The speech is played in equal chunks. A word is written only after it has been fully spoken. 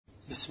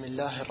بسم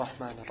الله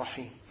الرحمن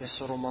الرحيم.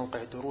 يسر موقع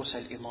دروس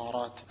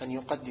الإمارات أن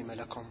يقدم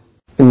لكم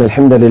إن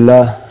الحمد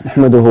لله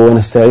نحمده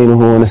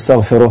ونستعينه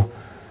ونستغفره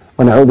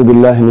ونعوذ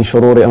بالله من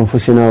شرور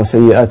أنفسنا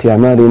وسيئات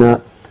أعمالنا،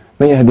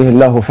 من يهده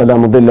الله فلا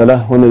مضل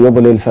له ومن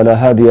يضلل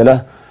فلا هادي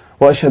له،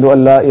 وأشهد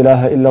أن لا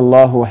إله إلا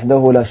الله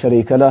وحده لا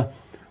شريك له،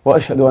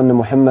 وأشهد أن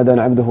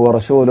محمدا عبده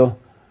ورسوله.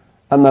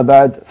 أما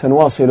بعد،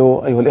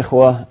 فنواصل أيها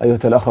الإخوة أيها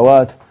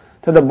الأخوات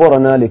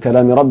تدبرنا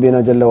لكلام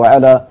ربنا جل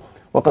وعلا،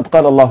 وقد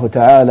قال الله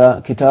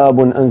تعالى: كتاب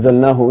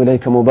أنزلناه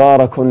إليك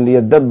مبارك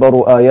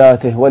ليدبروا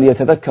آياته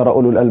وليتذكر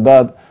أولو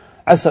الألباب.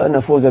 عسى أن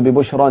نفوز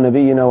ببشرى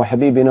نبينا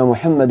وحبيبنا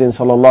محمد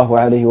صلى الله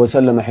عليه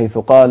وسلم، حيث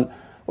قال: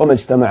 وما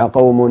اجتمع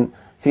قوم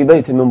في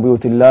بيت من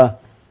بيوت الله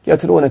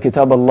يتلون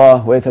كتاب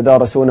الله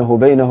ويتدارسونه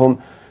بينهم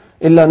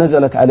إلا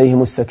نزلت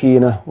عليهم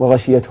السكينة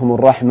وغشيتهم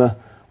الرحمة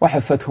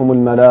وحفتهم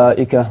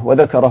الملائكة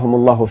وذكرهم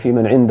الله في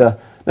من عنده.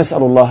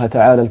 نسأل الله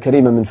تعالى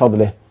الكريم من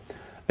فضله.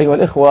 أيها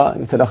الإخوة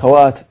أيها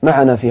الأخوات،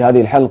 معنا في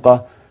هذه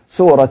الحلقة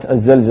سورة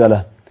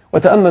الزلزلة،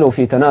 وتأملوا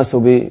في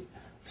تناسب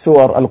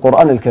سور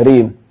القرآن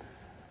الكريم.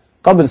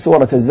 قبل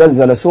سورة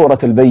الزلزلة سورة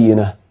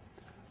البينة،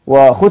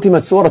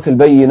 وختمت سورة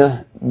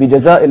البينة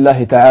بجزاء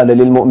الله تعالى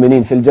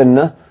للمؤمنين في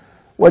الجنة،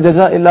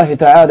 وجزاء الله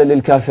تعالى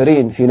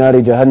للكافرين في نار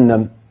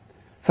جهنم.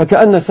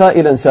 فكأن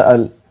سائلا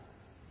سأل: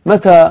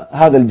 متى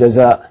هذا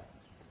الجزاء؟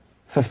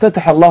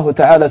 فافتتح الله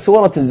تعالى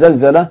سورة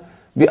الزلزلة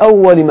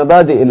بأول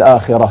مبادئ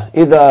الآخرة: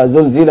 إذا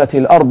زلزلت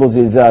الأرض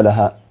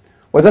زلزالها،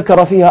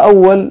 وذكر فيها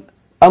أول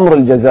أمر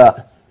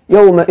الجزاء: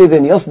 يومئذ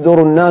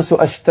يصدر الناس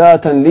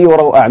أشتاتا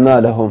ليروا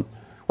أعمالهم.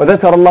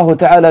 وذكر الله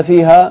تعالى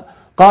فيها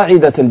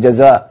قاعدة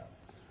الجزاء،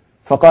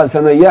 فقال: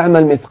 فمن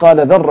يعمل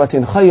مثقال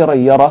ذرة خيرا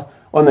يره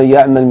ومن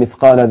يعمل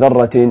مثقال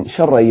ذرة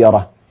شرا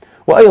يره.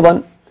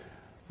 وأيضا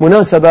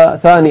مناسبة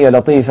ثانية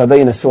لطيفة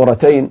بين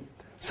السورتين: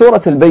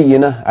 سورة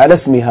البينة على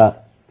اسمها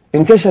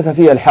انكشف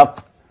فيها الحق،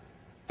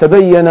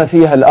 تبين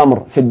فيها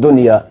الأمر في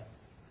الدنيا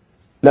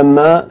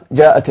لما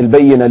جاءت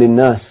البينة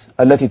للناس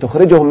التي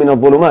تخرجهم من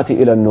الظلمات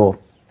إلى النور،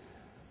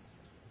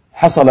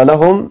 حصل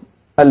لهم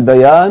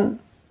البيان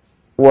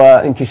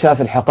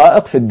وانكشاف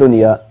الحقائق في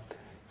الدنيا.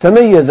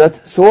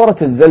 تميزت سورة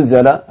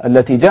الزلزلة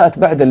التي جاءت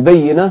بعد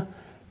البينة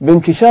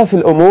بانكشاف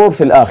الأمور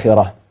في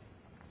الآخرة.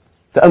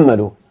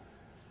 تأملوا،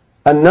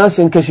 الناس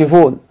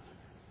ينكشفون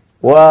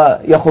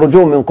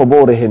ويخرجون من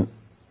قبورهم،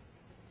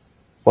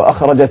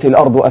 وأخرجت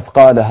الأرض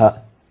أثقالها،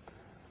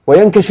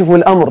 وينكشف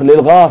الأمر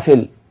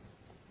للغافل: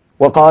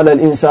 وقال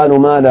الإنسان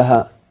ما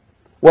لها.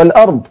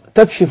 والأرض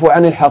تكشف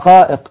عن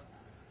الحقائق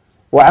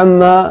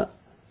وعما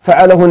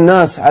فعله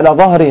الناس على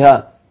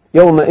ظهرها،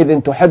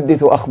 يومئذ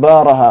تحدث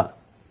أخبارها.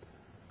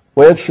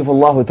 ويكشف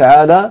الله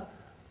تعالى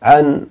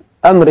عن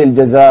أمر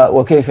الجزاء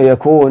وكيف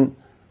يكون،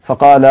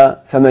 فقال: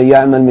 فمن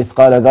يعمل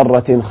مثقال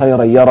ذرة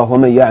خيرا يره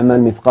ومن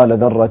يعمل مثقال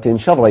ذرة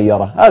شرا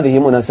يره. هذه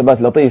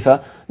مناسبات لطيفة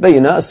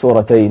بين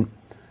السورتين.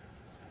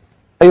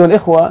 أيها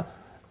الإخوة،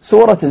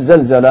 سورة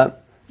الزلزلة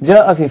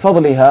جاء في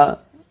فضلها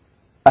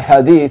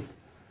أحاديث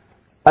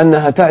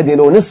أنها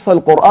تعدل نصف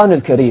القرآن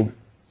الكريم،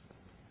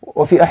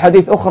 وفي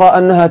أحاديث أخرى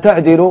أنها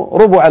تعدل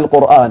ربع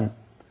القرآن.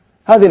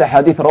 هذه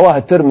الأحاديث رواها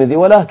الترمذي،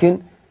 ولكن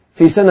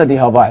في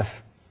سندها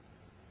ضعف.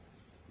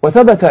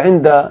 وثبت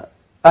عند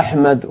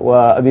أحمد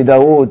وأبي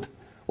داود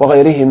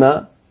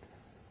وغيرهما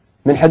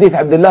من حديث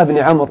عبد الله بن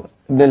عمرو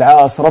بن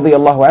العاص رضي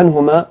الله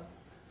عنهما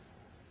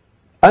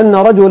أن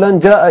رجلا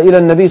جاء إلى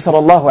النبي صلى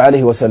الله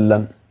عليه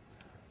وسلم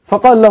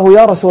فقال له: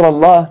 يا رسول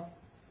الله،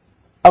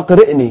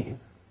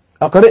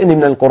 أقرئني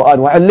من القرآن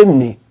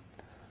وعلمني.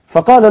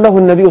 فقال له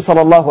النبي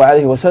صلى الله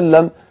عليه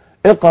وسلم: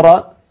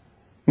 اقرأ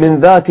من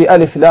ذات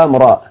ألف لام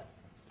راء،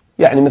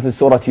 يعني مثل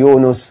سورة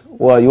يونس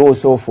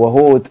ويوسف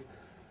وهود،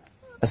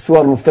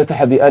 السور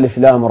مفتتحة بألف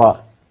لام راء.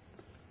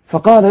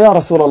 فقال: يا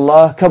رسول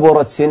الله،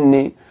 كبرت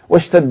سني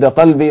واشتد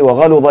قلبي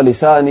وغلظ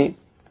لساني.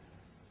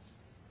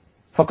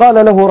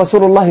 فقال له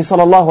رسول الله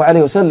صلى الله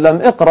عليه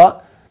وسلم: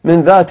 اقرأ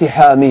من ذات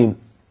حاميم،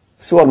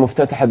 سور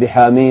مفتتحة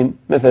بحاميم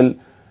مثل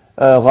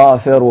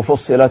غافر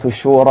وفصلت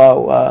والشورى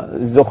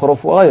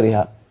والزخرف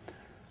وغيرها.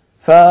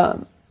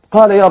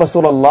 فقال: يا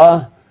رسول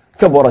الله،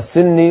 كبرت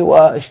سني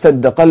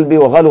واشتد قلبي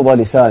وغلظ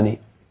لساني.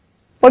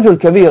 رجل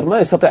كبير ما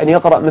يستطيع أن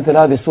يقرأ مثل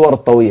هذه السور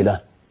الطويلة.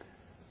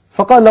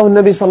 فقال له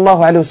النبي صلى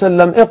الله عليه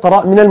وسلم: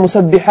 اقرأ من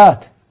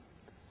المسبحات،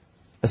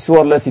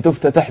 السور التي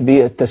تفتتح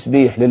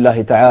بالتسبيح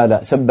لله تعالى: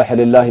 سبح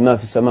لله ما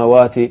في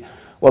السماوات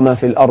وما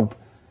في الأرض،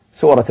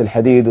 سورة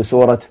الحديد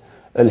وسورة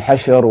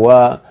الحشر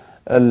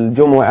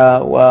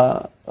والجمعة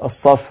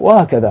والصف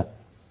وهكذا.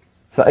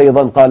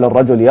 فأيضا قال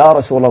الرجل: يا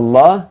رسول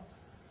الله،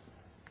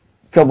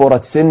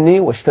 كبرت سني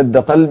واشتد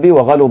قلبي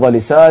وغلظ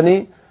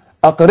لساني،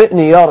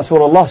 أقرئني يا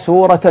رسول الله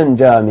سورة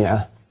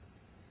جامعة.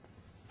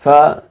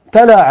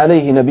 فتلا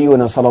عليه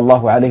نبينا صلى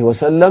الله عليه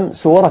وسلم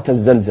سورة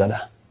الزلزلة،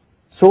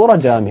 سورة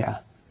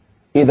جامعة: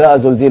 إذا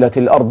زلزلت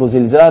الأرض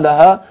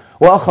زلزالها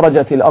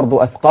وأخرجت الأرض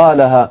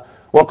أثقالها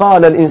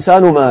وقال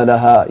الإنسان ما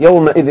لها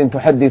يومئذ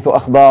تحدث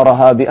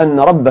أخبارها بأن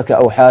ربك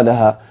أوحى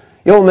لها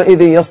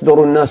يومئذ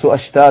يصدر الناس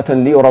أشتاتا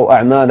ليروا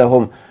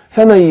أعمالهم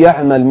فمن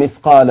يعمل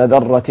مثقال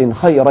ذرة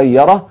خيرا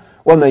يره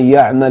ومن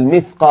يعمل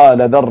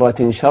مثقال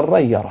ذرة شرا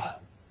يره.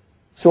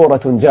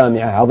 سورة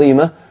جامعة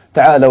عظيمة.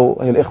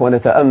 تعالوا أيها الإخوة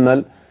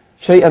نتأمل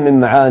شيئا من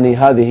معاني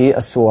هذه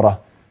السورة.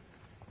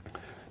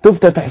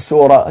 تفتتح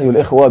السورة أيها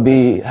الإخوة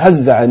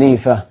بهزة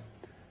عنيفة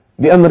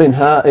بأمر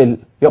هائل.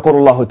 يقول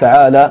الله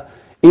تعالى: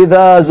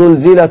 إذا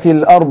زلزلت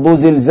الأرض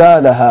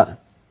زلزالها.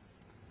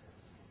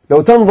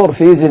 لو تنظر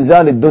في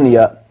زلزال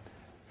الدنيا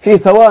في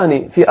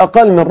ثواني، في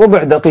أقل من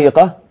ربع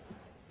دقيقة،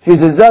 في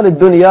زلزال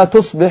الدنيا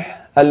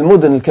تصبح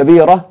المدن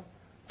الكبيرة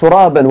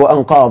ترابا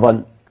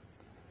وأنقاضا،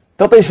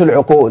 تطيش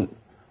العقول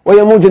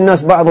ويموج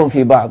الناس بعضهم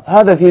في بعض.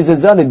 هذا في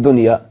زلزال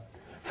الدنيا،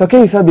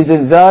 فكيف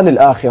بزلزال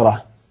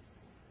الآخرة؟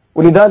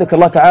 ولذلك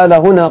الله تعالى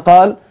هنا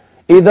قال: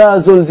 إذا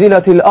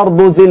زلزلت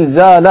الأرض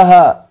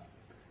زلزالها.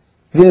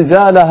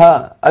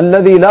 زلزالها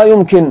الذي لا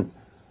يمكن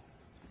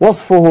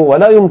وصفه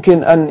ولا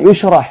يمكن أن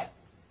يشرح،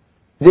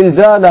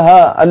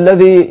 زلزالها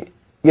الذي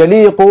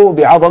يليق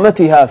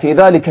بعظمتها في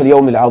ذلك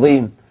اليوم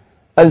العظيم،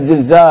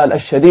 الزلزال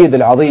الشديد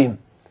العظيم.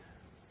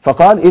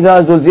 فقال: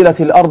 إذا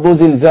زلزلت الأرض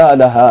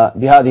زلزالها،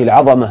 بهذه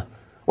العظمة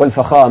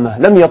والفخامة.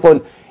 لم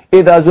يقل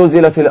إذا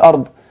زلزلت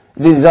الأرض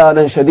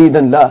زلزالا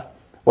شديدا، لا،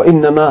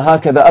 وإنما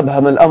هكذا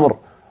أبهم الأمر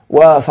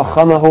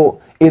وفخمه: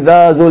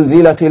 إذا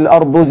زلزلت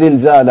الأرض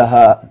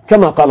زلزالها.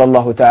 كما قال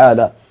الله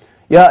تعالى: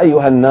 يا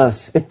أيها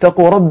الناس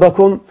اتقوا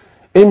ربكم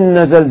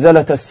إن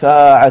زلزلة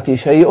الساعة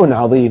شيء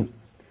عظيم،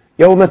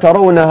 يوم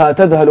ترونها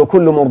تذهل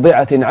كل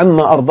مرضعة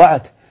عما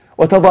أرضعت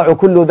وتضع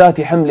كل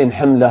ذات حمل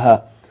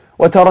حملها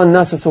وترى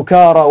الناس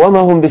سكارى وما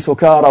هم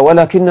بسكارى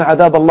ولكن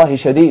عذاب الله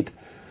شديد.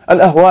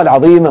 الأهوال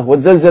عظيمة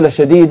والزلزلة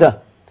شديدة.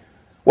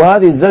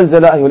 وهذه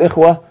الزلزلة أيها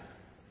الإخوة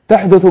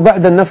تحدث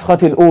بعد النفخة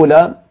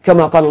الأولى،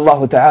 كما قال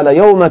الله تعالى: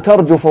 يوم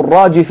ترجف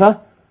الراجفة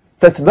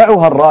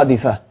تتبعها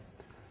الرادفة،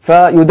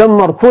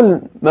 فيدمر كل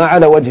ما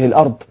على وجه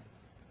الأرض.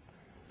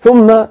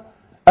 ثم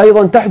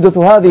أيضا تحدث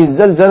هذه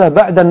الزلزلة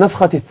بعد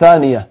النفخة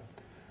الثانية،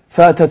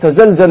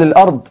 فتتزلزل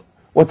الأرض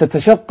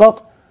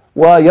وتتشقق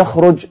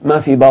ويخرج ما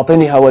في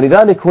باطنها.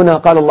 ولذلك هنا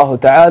قال الله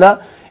تعالى: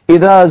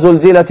 إذا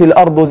زلزلت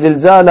الأرض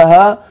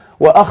زلزالها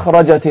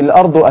وأخرجت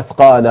الأرض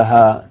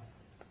أثقالها.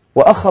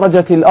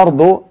 وأخرجت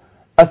الأرض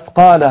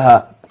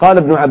أثقالها. قال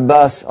ابن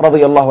عباس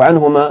رضي الله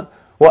عنهما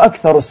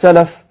وأكثر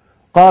السلف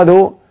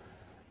قالوا: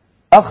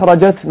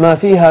 أخرجت ما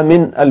فيها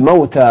من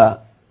الموتى.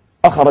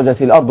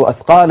 أخرجت الأرض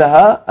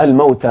أثقالها،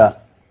 الموتى.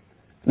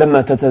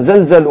 لما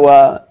تتزلزل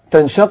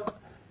وتنشق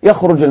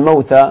يخرج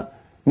الموتى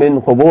من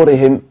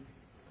قبورهم،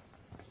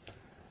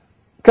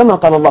 كما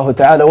قال الله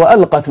تعالى: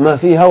 وألقت ما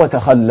فيها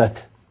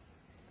وتخلت.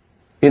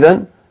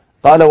 إذن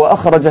قال: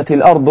 وأخرجت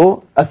الأرض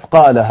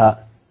أثقالها.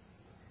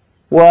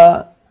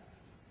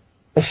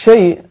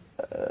 والشيء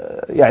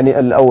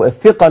يعني أو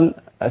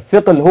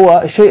الثقل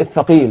هو الشيء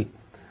الثقيل.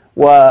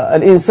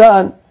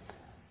 والإنسان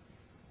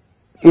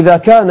إذا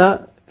كان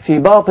في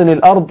باطن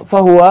الأرض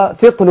فهو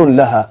ثقل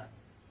لها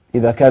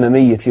إذا كان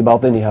ميت في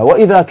باطنها،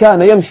 وإذا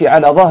كان يمشي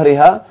على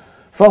ظهرها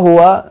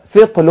فهو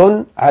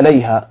ثقل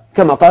عليها،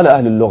 كما قال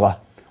أهل اللغة.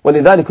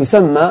 ولذلك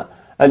يسمى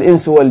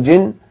الإنس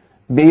والجن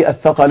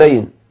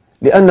بالثقلين،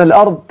 لأن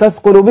الأرض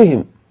تثقل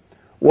بهم.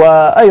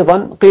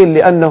 وأيضا قيل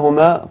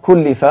لأنهما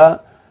كلفا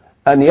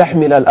أن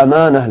يحمل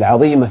الأمانة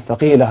العظيمة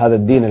الثقيلة، هذا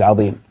الدين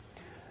العظيم.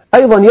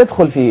 أيضا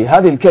يدخل في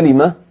هذه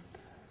الكلمة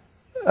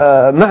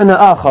معنى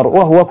آخر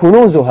وهو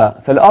كنوزها،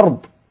 فالأرض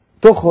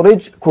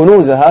تخرج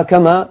كنوزها،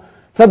 كما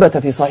ثبت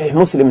في صحيح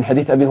مسلم من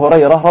حديث أبي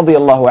هريرة رضي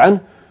الله عنه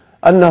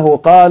أنه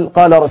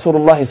قال رسول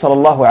الله صلى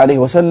الله عليه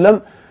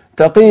وسلم: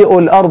 تقيء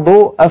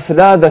الأرض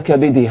أفلاذ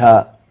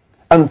كبدها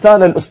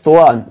أمثال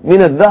الأسطوان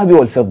من الذهب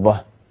والفضة.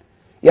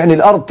 يعني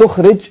الأرض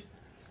تخرج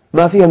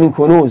ما فيها من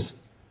كنوز،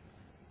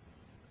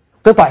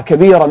 قطع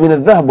كبيرة من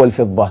الذهب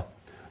والفضة.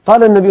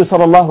 قال النبي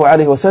صلى الله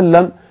عليه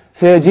وسلم: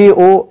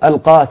 فيجيء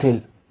القاتل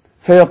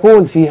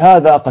فيقول: في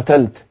هذا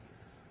قتلت.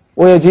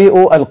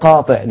 ويجيء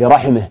القاطع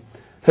لرحمه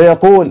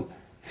فيقول: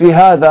 في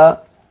هذا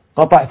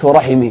قطعت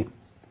رحمي.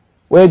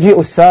 ويجيء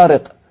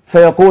السارق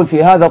فيقول: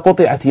 في هذا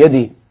قطعت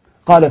يدي.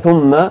 قال: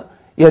 ثم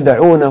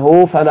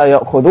يدعونه فلا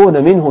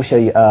يأخذون منه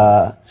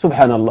شيئا.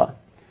 سبحان الله.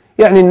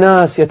 يعني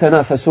الناس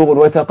يتنافسون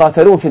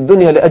ويتقاتلون في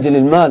الدنيا لأجل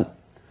المال،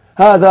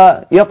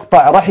 هذا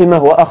يقطع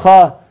رحمه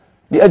وأخاه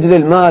لأجل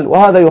المال،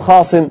 وهذا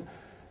يخاصم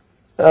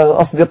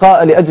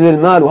أصدقاء لأجل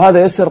المال،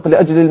 وهذا يسرق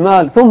لأجل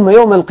المال. ثم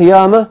يوم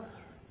القيامة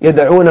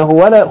يدعونه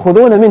ولا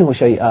يأخذون منه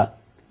شيئا،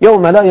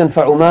 يوم لا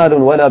ينفع مال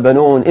ولا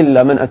بنون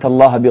إلا من أتى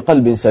الله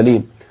بقلب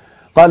سليم.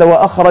 قال: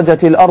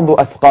 وأخرجت الأرض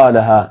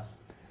أثقالها.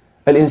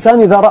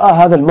 الإنسان إذا رأى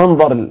هذا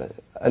المنظر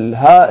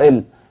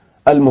الهائل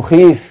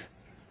المخيف،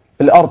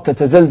 الأرض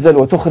تتزلزل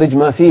وتخرج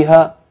ما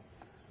فيها،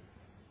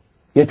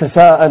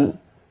 يتساءل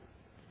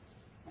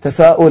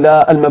تساؤل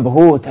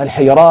المبهوت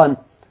الحيران: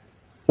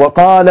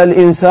 وقال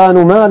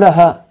الإنسان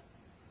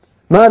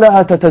ما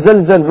لها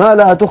تتزلزل، ما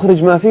لها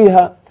تخرج ما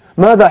فيها،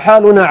 ماذا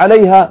حالنا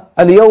عليها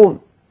اليوم؟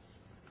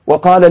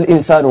 وقال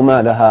الإنسان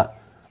ما لها.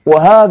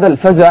 وهذا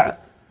الفزع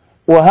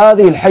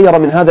وهذه الحيرة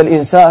من هذا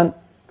الإنسان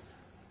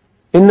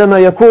إنما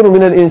يكون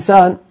من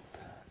الإنسان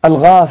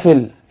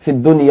الغافل في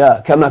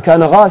الدنيا، كما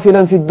كان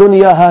غافلا في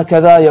الدنيا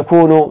هكذا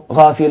يكون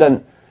غافلا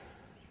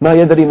ما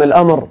يدري ما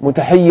الأمر،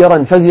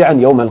 متحيرا فزعا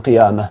يوم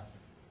القيامة.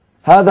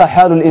 هذا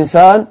حال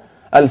الإنسان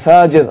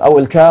الفاجر أو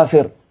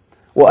الكافر.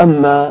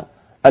 وأما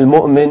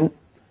المؤمن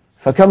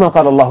فكما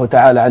قال الله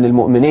تعالى عن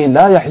المؤمنين: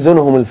 لا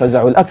يحزنهم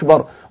الفزع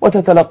الأكبر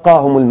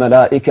وتتلقاهم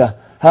الملائكة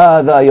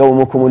هذا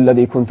يومكم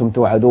الذي كنتم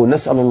توعدون.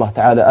 نسأل الله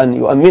تعالى أن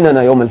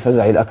يؤمننا يوم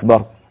الفزع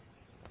الأكبر.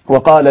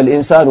 وقال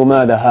الإنسان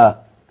ما لها،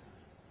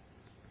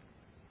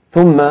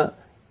 ثم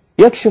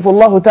يكشف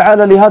الله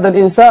تعالى لهذا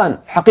الإنسان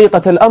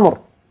حقيقة الأمر،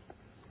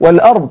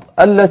 والأرض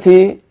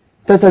التي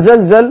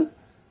تتزلزل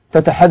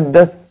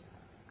تتحدث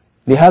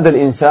لهذا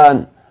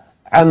الإنسان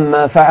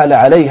عما فعل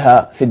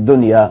عليها في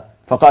الدنيا.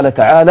 فقال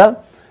تعالى: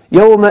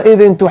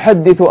 يومئذ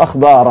تحدث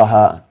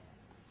أخبارها.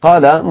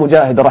 قال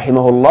مجاهد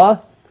رحمه الله: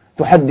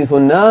 تحدث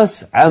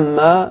الناس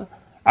عما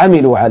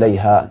عملوا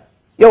عليها.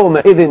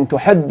 يومئذ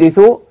تحدث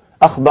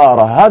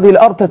أخبارها، هذه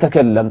الأرض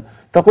تتكلم،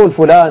 تقول: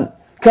 فلان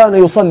كان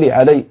يصلي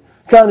علي،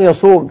 كان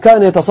يصوم،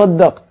 كان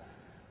يتصدق،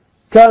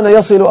 كان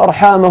يصل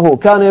أرحامه،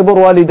 كان يبر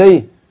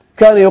والديه،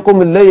 كان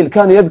يقوم الليل،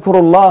 كان يذكر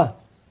الله.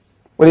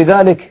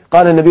 ولذلك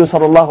قال النبي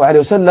صلى الله عليه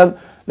وسلم: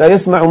 لا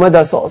يسمع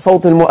مدى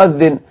صوت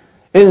المؤذن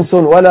إنس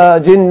ولا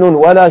جن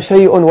ولا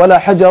شيء ولا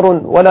حجر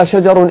ولا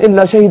شجر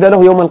إلا شهد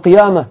له يوم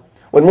القيامة.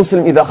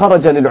 والمسلم إذا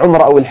خرج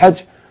للعمرة أو الحج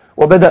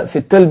وبدأ في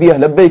التلبية: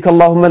 لبيك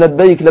اللهم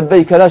لبيك،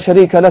 لبيك لا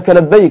شريك لك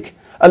لبيك،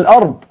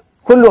 الأرض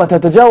كلها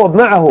تتجاوب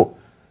معه،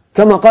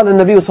 كما قال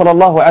النبي صلى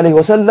الله عليه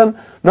وسلم: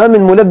 ما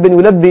من ملب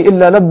يلبي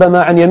إلا لب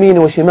ما عن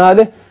يمينه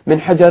وشماله من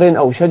حجر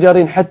أو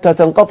شجر حتى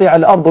تنقطع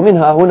الأرض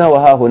منها هنا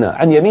وها هنا،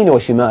 عن يمينه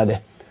وشماله.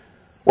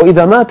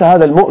 وإذا مات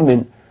هذا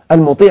المؤمن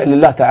المطيع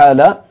لله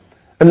تعالى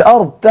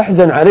الأرض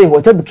تحزن عليه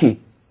وتبكي،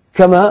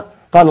 كما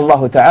قال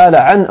الله تعالى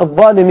عن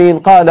الظالمين.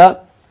 قال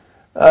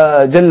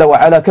جل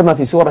وعلا كما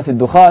في سورة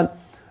الدخان: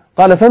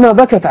 قال: فما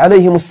بكت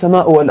عليهم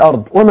السماء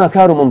والأرض وما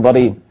كانوا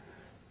منظرين.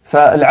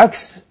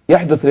 فالعكس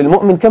يحدث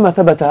للمؤمن، كما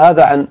ثبت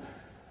هذا عن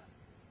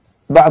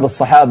بعض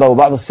الصحابة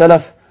وبعض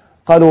السلف،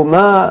 قالوا: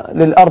 ما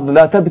للأرض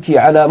لا تبكي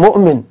على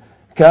مؤمن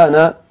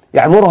كان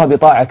يعمرها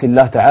بطاعة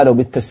الله تعالى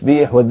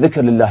وبالتسبيح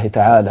والذكر لله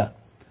تعالى.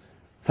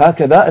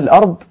 فهكذا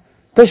الأرض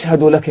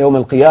تشهد لك يوم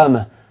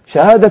القيامة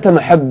شهادة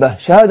محبة،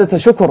 شهادة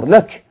شكر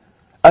لك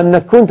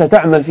أنك كنت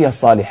تعمل فيها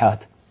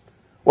الصالحات.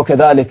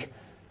 وكذلك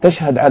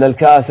تشهد على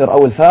الكافر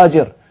أو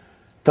الفاجر،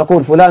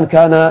 تقول: فلان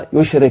كان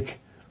يشرك،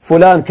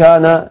 فلان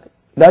كان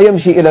لا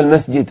يمشي إلى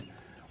المسجد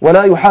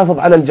ولا يحافظ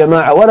على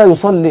الجماعة ولا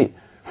يصلي،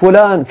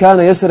 فلان كان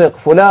يسرق،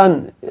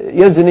 فلان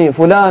يزني،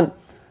 فلان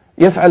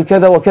يفعل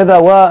كذا وكذا،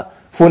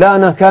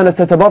 وفلانة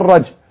كانت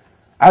تتبرج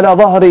على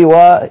ظهري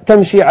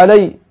وتمشي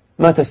علي،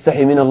 ما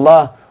تستحي من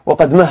الله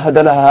وقد مهد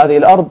لها هذه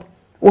الأرض.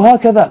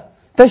 وهكذا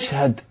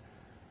تشهد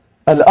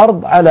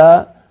الأرض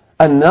على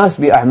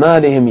الناس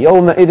بأعمالهم.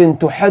 يومئذ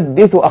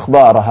تحدث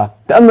أخبارها.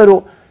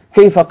 تأملوا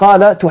كيف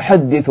قال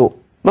تحدث،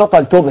 ما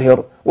قال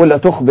تظهر ولا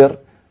تخبر،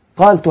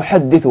 قال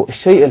تحدث،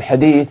 الشيء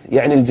الحديث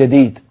يعني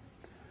الجديد.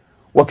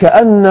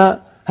 وكأن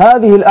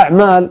هذه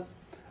الأعمال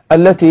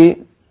التي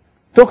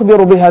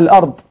تخبر بها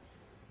الأرض،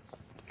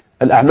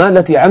 الأعمال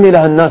التي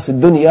عملها الناس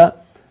الدنيا،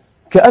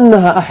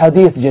 كأنها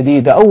أحاديث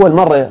جديدة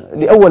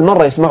لأول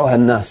مرة يسمعها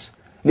الناس،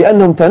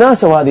 لأنهم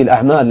تناسوا هذه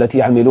الأعمال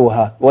التي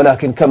عملوها.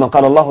 ولكن كما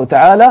قال الله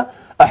تعالى: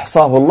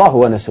 أحصاه الله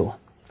ونسوه.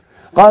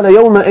 قال: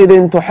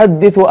 يومئذ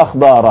تحدث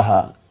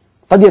أخبارها.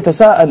 قد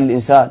يتساءل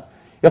الإنسان،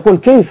 يقول: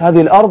 كيف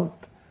هذه الأرض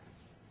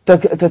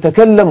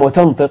تتكلم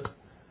وتنطق؟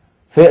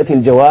 فيأتي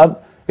الجواب،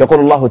 يقول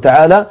الله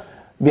تعالى: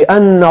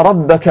 بأن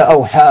ربك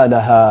أوحى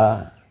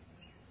لها.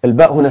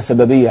 الباء هنا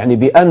سببية، يعني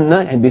بأن،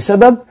 يعني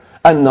بسبب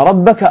أن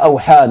ربك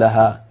أوحى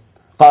لها.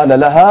 قال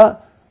لها: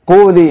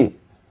 قولي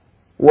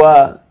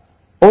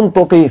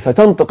وانطقي،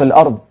 فتنطق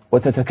الأرض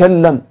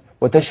وتتكلم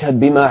وتشهد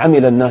بما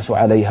عمل الناس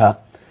عليها.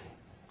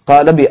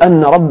 قال: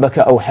 بأن ربك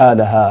أوحى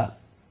لها.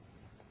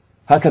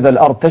 هكذا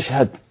الأرض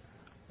تشهد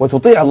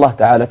وتطيع الله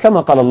تعالى،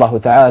 كما قال الله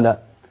تعالى: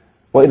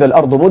 وإذا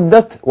الأرض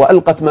مدت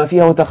وألقت ما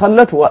فيها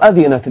وتخلت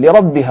وأذنت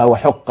لربها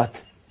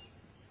وحقت.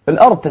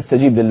 الأرض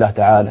تستجيب لله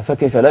تعالى،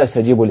 فكيف لا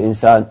يستجيب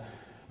الإنسان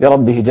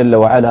لربه جل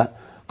وعلا؟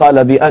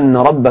 قال: بأن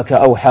ربك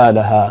أوحى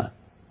لها.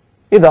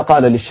 إذا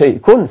قال للشيء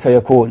كن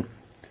فيكون.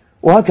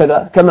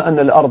 وهكذا كما أن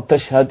الأرض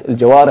تشهد،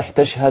 الجوارح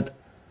تشهد،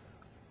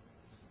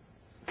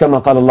 كما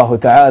قال الله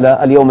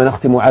تعالى: اليوم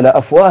نختم على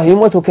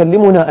أفواههم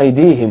وتكلمنا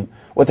أيديهم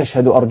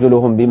وتشهد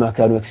أرجلهم بما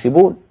كانوا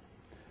يكسبون.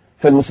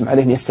 فالمسلم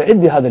عليه أن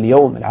يستعد لهذا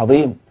اليوم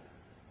العظيم.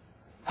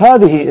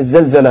 هذه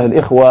الزلزلة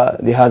الإخوة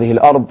لهذه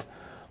الأرض،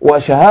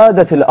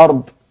 وشهادة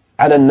الأرض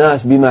على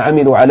الناس بما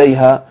عملوا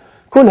عليها،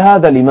 كل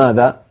هذا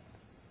لماذا؟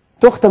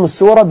 تختم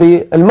السورة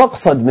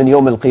بالمقصد من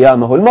يوم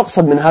القيامة،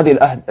 والمقصد من هذه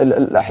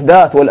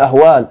الأحداث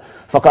والأهوال.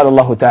 فقال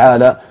الله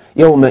تعالى: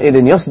 يومئذ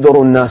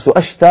يصدر الناس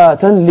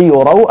أشتاتا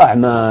ليروا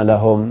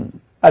أعمالهم.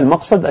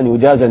 المقصد أن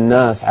يجازى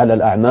الناس على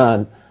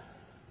الأعمال.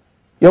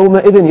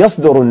 يومئذ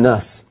يصدر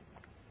الناس،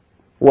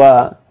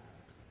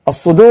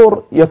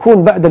 والصدور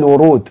يكون بعد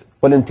الورود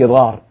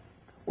والانتظار،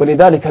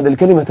 ولذلك هذه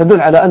الكلمة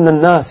تدل على أن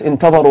الناس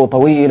انتظروا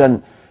طويلا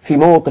في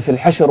موقف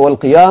الحشر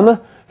والقيامة،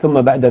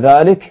 ثم بعد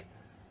ذلك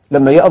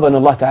لما يأذن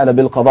الله تعالى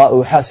بالقضاء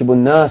ويحاسب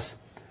الناس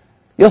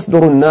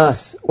يصدر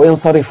الناس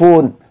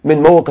وينصرفون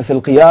من موقف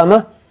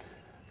القيامة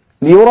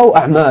ليروا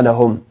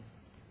أعمالهم،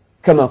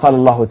 كما قال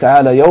الله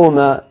تعالى: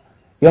 يوم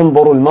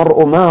ينظر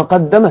المرء ما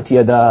قدمت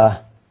يداه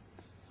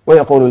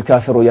ويقول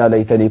الكافر يا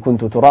ليتني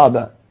كنت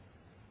ترابا.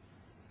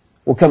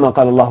 وكما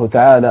قال الله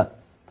تعالى: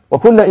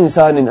 وكل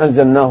إنسان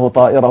ألزمناه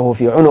طائره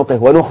في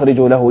عنقه ونخرج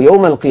له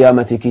يوم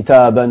القيامة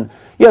كتابا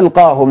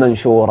يلقاه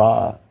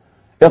منشورا.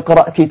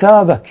 اقرأ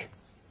كتابك،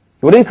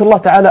 يريك الله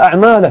تعالى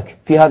أعمالك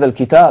في هذا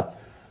الكتاب.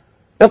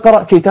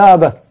 اقرأ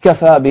كتابك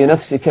كفى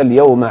بنفسك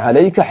اليوم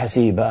عليك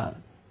حسيبا.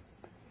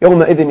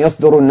 يومئذ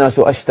يصدر الناس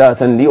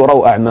أشتاتا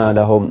ليروا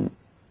أعمالهم.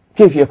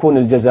 كيف يكون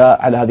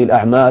الجزاء على هذه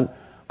الأعمال؟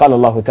 قال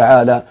الله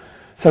تعالى: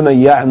 فمن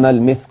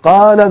يعمل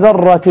مثقال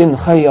ذرة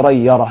خيرا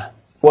يره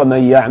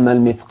ومن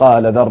يعمل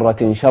مثقال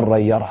ذرة شرا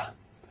يره.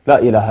 لا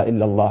إله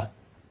إلا الله.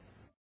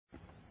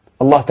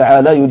 الله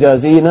تعالى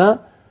يجازينا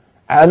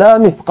على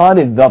مثقال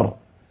الذر.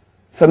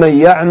 فمن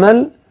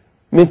يعمل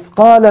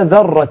مثقال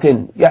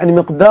ذرة يعني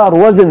مقدار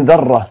وزن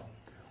ذرة،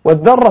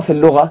 والذرة في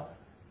اللغة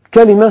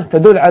كلمة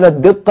تدل على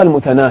الدقة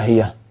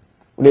المتناهية،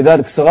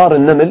 ولذلك صغار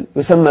النمل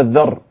يسمى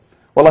الذر.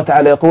 والله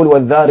تعالى يقول: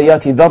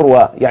 والذاريات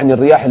ذروا، يعني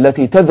الرياح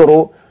التي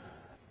تذر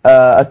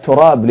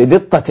التراب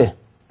لدقته.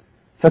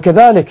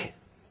 فكذلك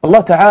الله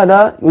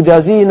تعالى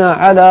يجازينا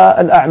على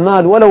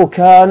الأعمال ولو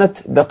كانت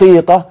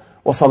دقيقة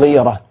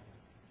وصغيرة.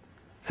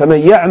 فمن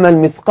يعمل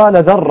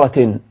مثقال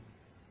ذرة.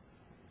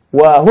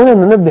 وهنا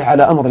ننبه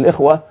على أمر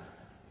الإخوة،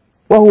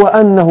 وهو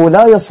أنه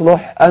لا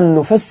يصلح أن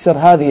نفسر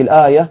هذه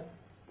الآية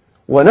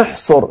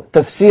ونحصر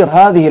تفسير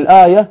هذه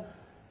الآية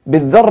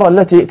بالذرة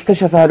التي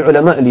اكتشفها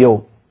العلماء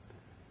اليوم،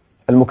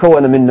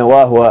 المكونة من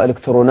نواة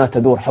وإلكترونات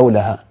تدور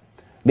حولها،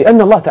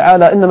 لأن الله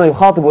تعالى إنما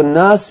يخاطب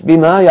الناس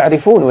بما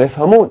يعرفون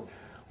ويفهمون،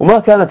 وما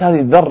كانت هذه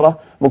الذرة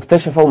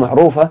مكتشفة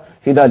ومعروفة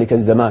في ذلك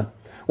الزمان.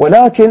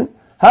 ولكن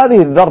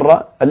هذه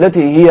الذرة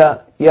التي هي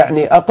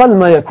يعني أقل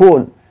ما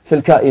يكون في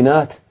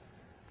الكائنات،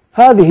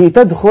 هذه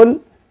تدخل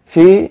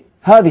في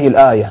هذه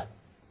الآية،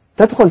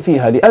 تدخل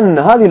فيها، لأن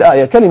هذه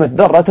الآية كلمة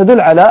ذرة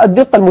تدل على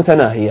الدقة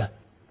المتناهية.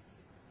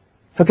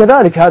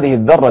 فكذلك هذه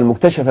الذرة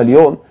المكتشفة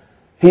اليوم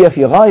هي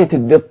في غاية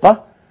الدقة،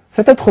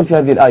 فتدخل في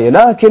هذه الآية.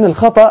 لكن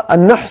الخطأ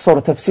أن نحصر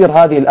تفسير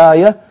هذه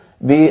الآية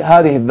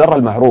بهذه الذرة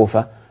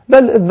المعروفة،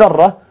 بل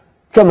الذرة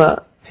كما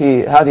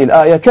في هذه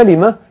الآية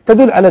كلمة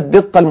تدل على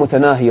الدقة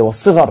المتناهية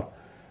والصغر،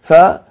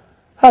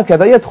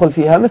 فهكذا يدخل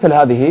فيها مثل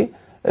هذه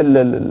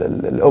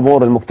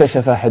الأمور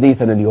المكتشفة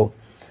حديثا اليوم.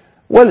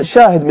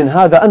 والشاهد من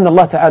هذا أن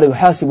الله تعالى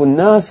يحاسب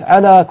الناس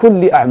على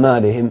كل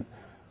أعمالهم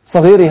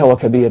صغيرها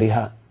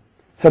وكبيرها.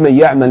 فمن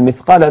يعمل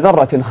مثقال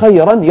ذرة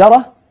خيرا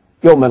يره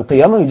يوم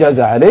القيامة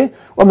يجازى عليه،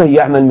 ومن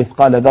يعمل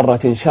مثقال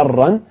ذرة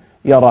شرا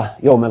يره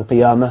يوم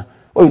القيامة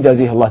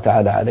ويجازيه الله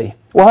تعالى عليه.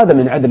 وهذا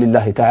من عدل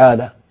الله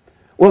تعالى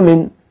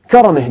ومن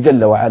كرمه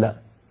جل وعلا.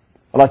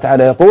 الله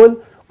تعالى يقول: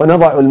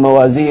 ونضع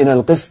الموازين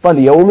القسط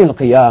ليوم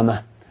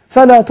القيامة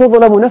فلا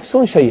تظلم نفس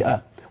شيئا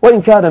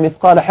وإن كان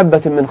مثقال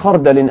حبة من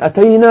خردل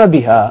أتينا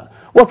بها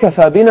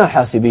وكفى بنا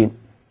حاسبين.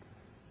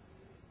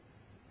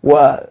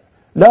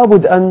 ولا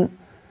بد أن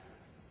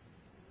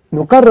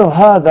نقرر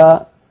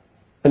هذا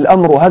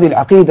الأمر وهذه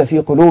العقيدة في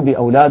قلوب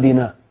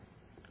أولادنا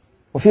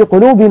وفي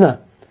قلوبنا.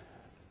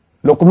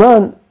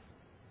 لقمان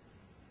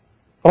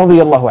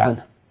رضي الله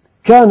عنه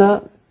كان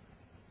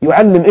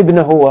يعلم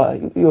ابنه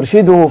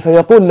ويرشده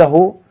فيقول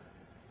له: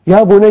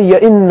 يا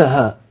بني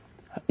إنها،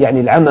 يعني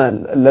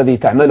العمل الذي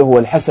تعمله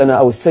والحسنة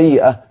أو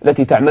السيئة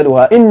التي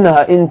تعملها،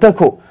 إنها إن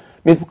تك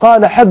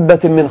مثقال حبة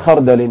من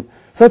خردل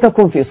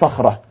فتكن في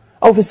صخرة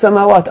أو في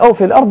السماوات أو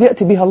في الأرض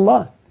يأتي بها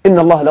الله إن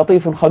الله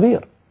لطيف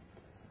خبير.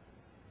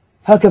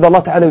 هكذا الله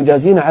تعالى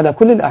يجازينا على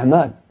كل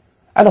الأعمال،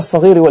 على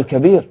الصغير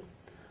والكبير.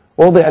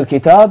 ووضع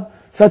الكتاب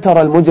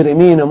فترى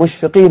المجرمين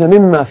مشفقين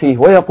مما فيه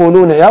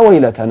ويقولون يا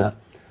ويلتنا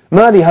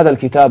ما لهذا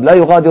الكتاب لا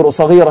يغادر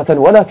صغيرة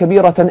ولا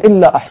كبيرة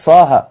إلا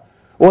أحصاها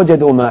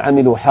وجدوا ما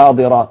عملوا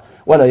حاضرا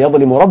ولا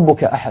يظلم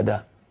ربك أحدا.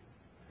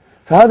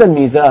 فهذا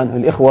الميزان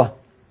الإخوة،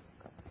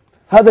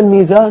 هذا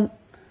الميزان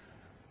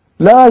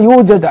لا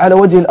يوجد على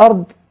وجه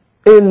الأرض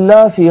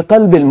إلا في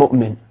قلب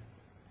المؤمن.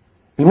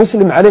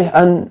 المسلم عليه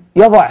أن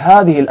يضع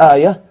هذه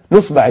الآية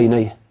نصب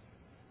عينيه،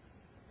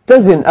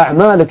 تزن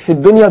أعمالك في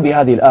الدنيا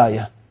بهذه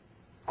الآية،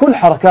 كل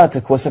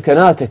حركاتك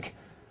وسكناتك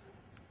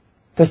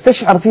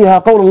تستشعر فيها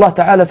قول الله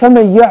تعالى: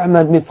 فمن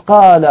يعمل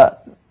مثقال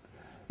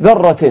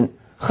ذرة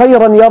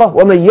خيرا يره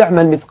ومن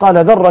يعمل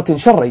مثقال ذرة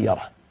شرا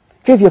يره.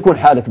 كيف يكون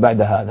حالك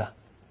بعد هذا؟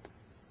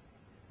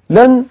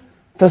 لن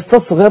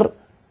تستصغر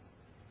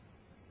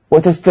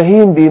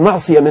وتستهين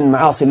بمعصية من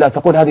معاصي الله،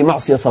 تقول هذه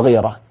معصية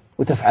صغيرة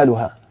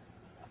وتفعلها،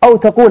 أو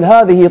تقول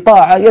هذه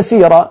طاعة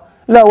يسيرة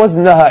لا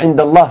وزن لها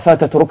عند الله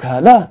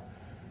فتتركها. لا،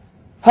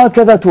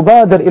 هكذا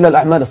تبادر إلى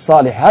الأعمال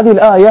الصالحة. هذه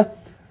الآية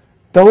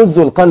توز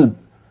القلب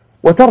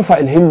وترفع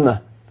الهمة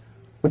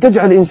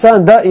وتجعل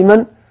الإنسان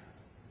دائما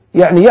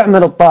يعني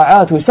يعمل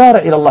الطاعات ويسارع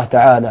إلى الله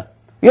تعالى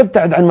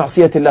يبتعد عن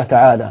معصية الله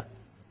تعالى.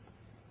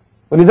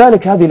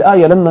 ولذلك هذه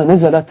الآية لما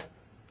نزلت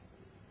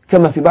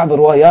كما في بعض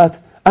الروايات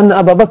أن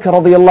أبا بكر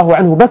رضي الله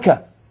عنه بكى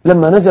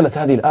لما نزلت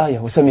هذه الآية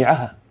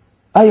وسمعها.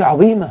 آية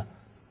عظيمة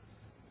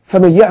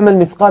فمن يعمل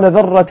مثقال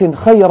ذرة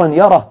خيرا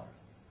يره.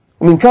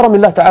 ومن كرم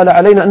الله تعالى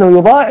علينا أنه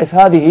يضاعف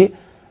هذه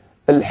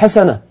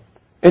الحسنة.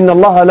 إن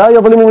الله لا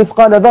يظلم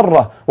مثقال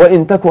ذرة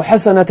وإن تك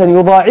حسنة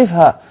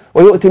يضاعفها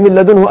ويؤتي من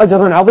لدنه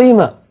أجرا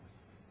عظيما.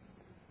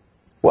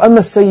 وأما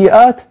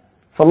السيئات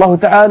فالله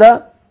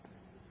تعالى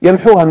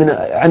يمحوها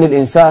عن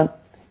الإنسان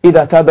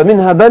إذا تاب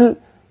منها، بل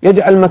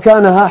يجعل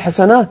مكانها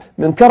حسنات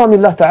من كرم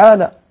الله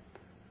تعالى.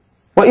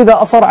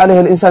 وإذا أصر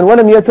عليها الإنسان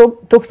ولم يتب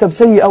تكتب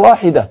سيئة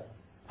واحدة،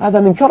 هذا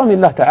من كرم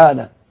الله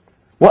تعالى.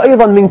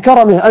 وأيضا من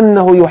كرمه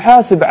أنه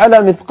يحاسب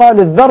على مثقال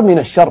الذر من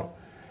الشر،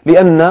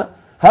 لأن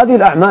هذه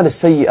الأعمال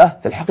السيئة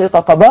في الحقيقة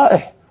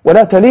قبائح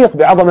ولا تليق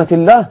بعظمة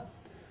الله.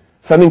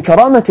 فمن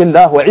كرامة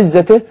الله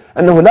وعزته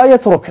أنه لا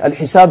يترك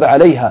الحساب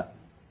عليها،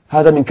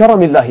 هذا من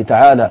كرم الله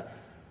تعالى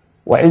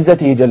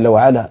وعزته جل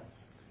وعلا.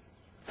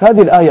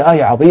 فهذه الآية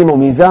آية عظيمة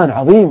وميزان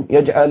عظيم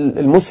يجعل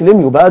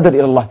المسلم يبادر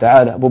إلى الله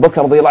تعالى. أبو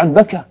بكر رضي الله عنه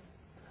بكى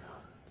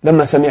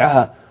لما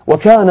سمعها،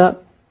 وكان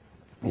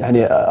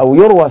أو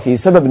يروى في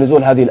سبب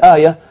نزول هذه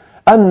الآية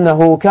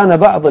أنه كان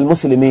بعض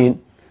المسلمين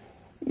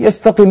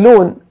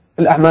يستقلون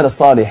الأعمال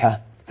الصالحة،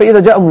 فإذا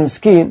جاءهم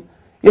المسكين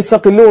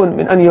يستقلون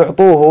من أن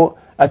يعطوه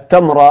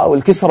التمر أو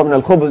الكسر من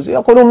الخبز،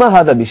 يقولون ما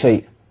هذا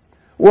بشيء.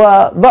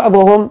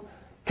 وبعضهم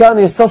كان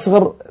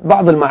يستصغر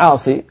بعض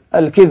المعاصي،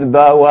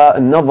 الكذبة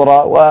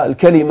والنظرة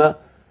والكلمة.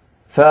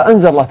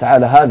 فأنزل الله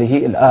تعالى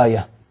هذه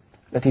الآية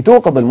التي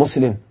توقظ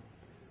المسلم.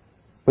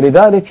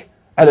 ولذلك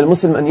على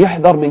المسلم أن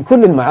يحذر من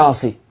كل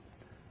المعاصي.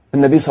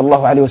 النبي صلى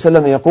الله عليه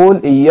وسلم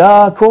يقول: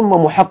 إياكم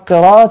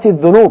ومحقرات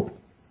الذنوب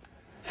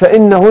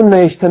فإنهن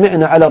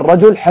يجتمعن على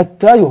الرجل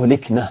حتى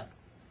يهلكنه،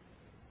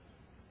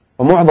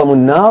 ومعظم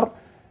النار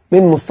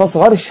من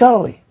مستصغر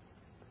الشر.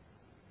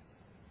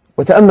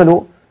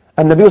 وتأملوا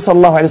النبي صلى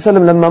الله عليه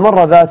وسلم لما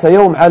مر ذات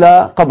يوم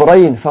على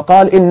قبرين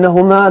فقال: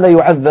 إنهما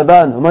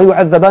ليعذبان وما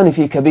يعذبان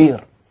في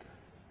كبير.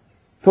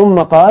 ثم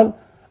قال: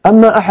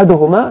 أما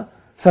أحدهما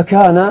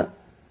فكان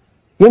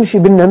يمشي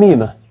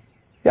بالنميمة،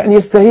 كان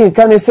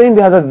يستهين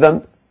بهذا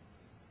الذنب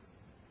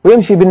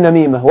ويمشي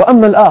بالنميمة.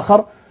 وأما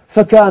الآخر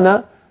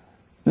فكان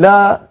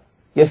لا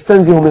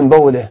يستنزه من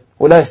بوله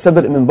ولا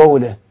يستبرئ من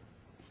بوله،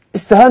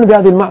 استهان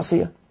بهذه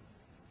المعصية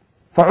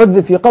فعذب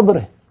في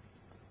قبره.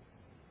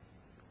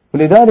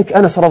 ولذلك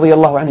أنس رضي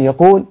الله عنه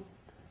يقول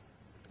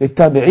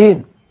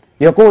للتابعين،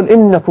 يقول: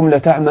 إنكم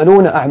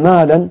لتعملون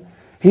أعمالا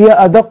هي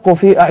أدق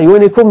في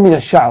أعينكم من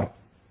الشعر،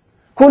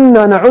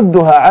 كنا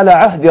نعدها على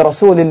عهد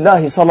رسول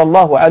الله صلى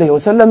الله عليه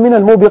وسلم من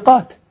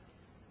الموبقات.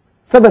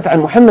 ثبت عن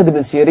محمد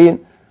بن سيرين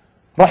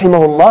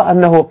رحمه الله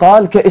أنه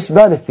قال: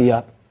 كإسبال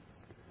الثياب.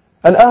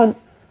 الآن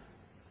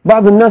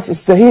بعض الناس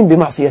استهين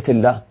بمعصية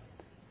الله،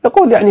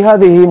 يقول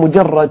هذه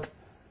مجرد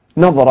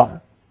نظرة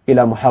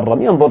إلى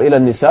محرم، ينظر إلى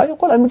النساء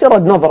يقول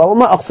مجرد نظرة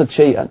وما أقصد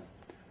شيئا.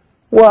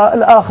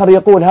 والآخر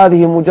يقول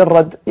هذه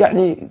مجرد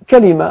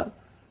كلمة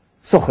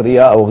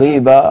سخرية أو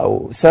غيبة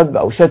أو سب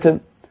أو شتم،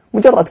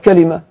 مجرد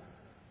كلمة.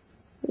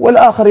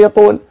 والآخر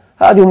يقول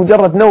هذه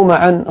مجرد نومة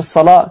عن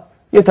الصلاة،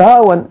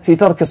 يتهاون في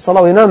ترك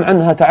الصلاة وينام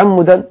عنها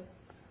تعمدا.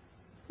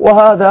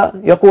 وهذا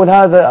يقول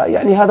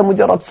هذا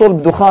مجرد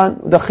صلب دخان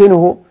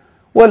ودخنه.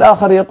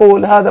 والآخر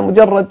يقول هذا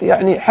مجرد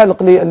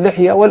حلق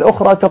للحية.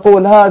 والأخرى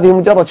تقول هذه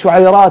مجرد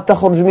شعيرات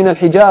تخرج من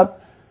الحجاب.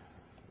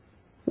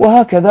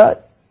 وهكذا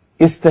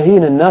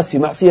يستهين الناس في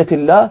معصية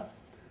الله.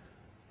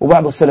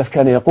 وبعض السلف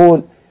كان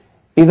يقول: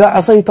 إذا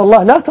عصيت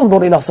الله لا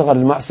تنظر إلى صغر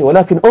المعصية،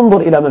 ولكن انظر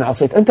إلى من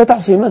عصيت، أنت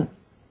تعصي من؟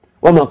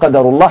 وما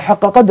قدر الله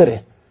حق قدره،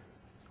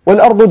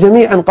 والأرض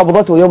جميعا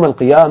قبضته يوم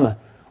القيامة،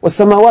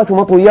 والسماوات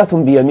مطويات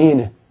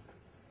بيمينه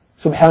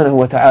سبحانه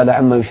وتعالى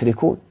عما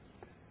يشركون.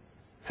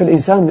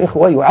 فالإنسان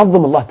الإخوة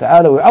يعظم الله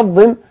تعالى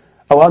ويعظم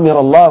أوامر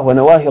الله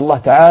ونواهي الله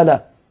تعالى،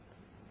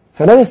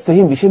 فلا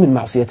يستهين بشيء من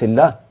معصية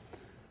الله.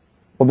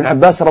 وابن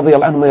عباس رضي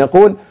الله عنهما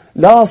يقول: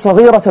 لا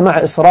صغيرة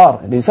مع إصرار.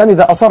 الإنسان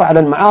إذا أصر على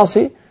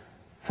المعاصي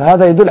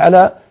فهذا يدل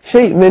على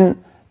شيء من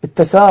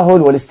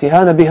التساهل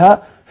والاستهانة بها،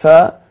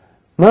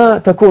 فما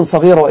تكون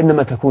صغيرة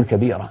وإنما تكون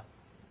كبيرة.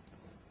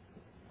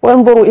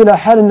 وانظروا إلى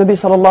حال النبي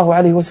صلى الله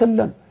عليه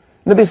وسلم.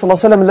 النبي صلى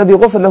الله عليه وسلم الذي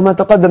غفر له ما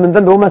تقدم من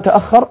ذنبه وما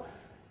تأخر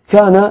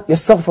كان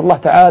يستغفر الله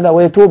تعالى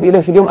ويتوب إليه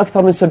في اليوم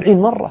أكثر من 70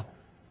 مرة،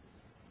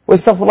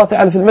 ويستغفر الله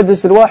تعالى في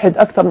المجلس الواحد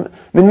أكثر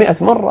من 100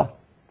 مرة.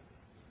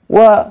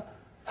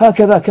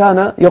 وهكذا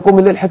كان يقوم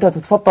الليل حتى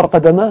تتفطر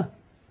قدماه.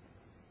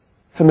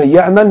 فمن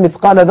يعمل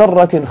مثقال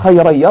ذرة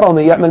خيرا يره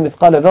ومن يعمل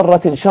مثقال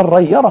ذرة شرا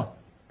يره.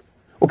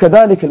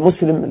 وكذلك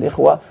المسلم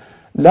الإخوة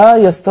لا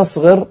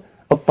يستصغر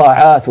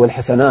الطاعات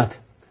والحسنات،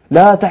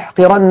 لا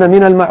تحقرن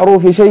من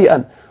المعروف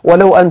شيئا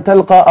ولو أن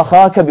تلقى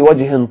أخاك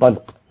بوجه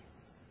طلق.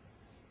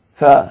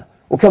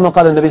 وكما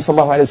قال النبي صلى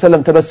الله عليه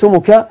وسلم: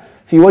 تبسمك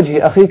في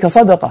وجه أخيك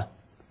صدقة.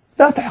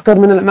 لا تحقر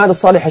من الأعمال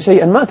الصالحة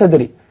شيئا، ما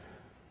تدري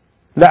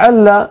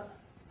لعل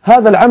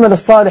هذا العمل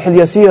الصالح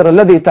اليسير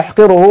الذي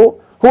تحقره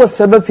هو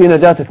السبب في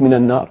نجاتك من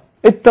النار.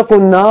 اتقوا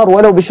النار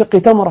ولو بشق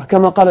تمرة،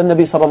 كما قال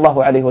النبي صلى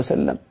الله عليه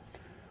وسلم.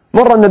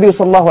 مر النبي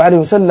صلى الله عليه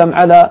وسلم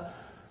على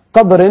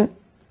قبر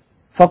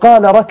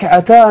فقال: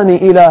 ركعتان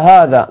إلى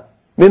هذا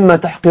مما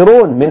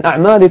تحقرون من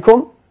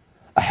أعمالكم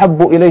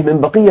أحب إليه من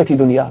بقية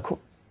دنياكم.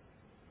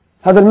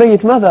 هذا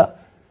الميت ماذا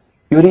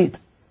يريد؟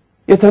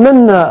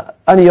 يتمنى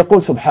أن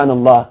يقول سبحان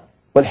الله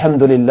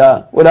والحمد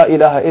لله ولا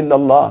إله إلا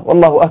الله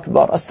والله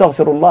أكبر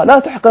أستغفر الله. لا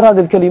تحقر هذه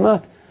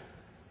الكلمات،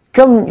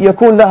 كم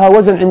يكون لها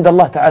وزن عند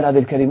الله تعالى هذه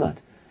الكلمات،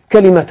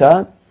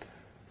 كلمتان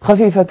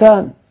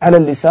خفيفتان على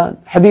اللسان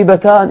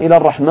حبيبتان إلى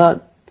الرحمن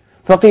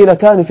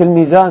ثقيلتان في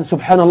الميزان،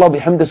 سبحان الله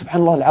بحمده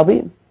سبحان الله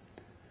العظيم.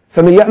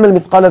 فمن يعمل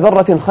مثقال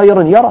ذرة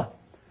خيرا يره.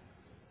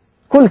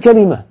 كل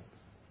كلمة،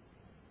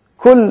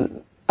 كل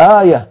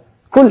آية،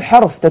 كل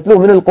حرف تتلوه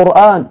من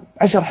القرآن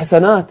 10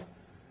 حسنات.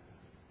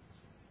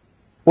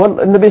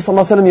 والنبي صلى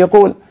الله عليه وسلم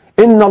يقول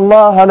إن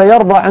الله لا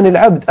يرضى عن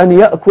العبد أن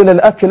يأكل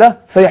الأكلة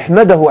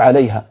فيحمده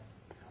عليها،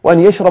 وأن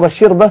يشرب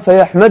الشربة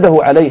فيحمده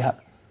عليها.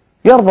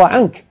 يرضى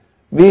عنك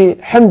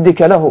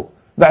بحمدك له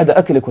بعد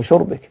أكلك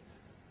وشربك.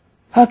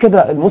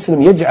 هكذا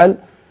المسلم يجعل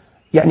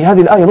يعني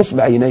هذه الآية نصب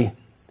عينيه.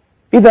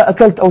 إذا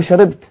أكلت أو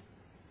شربت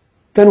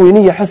تنوي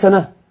نية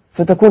حسنة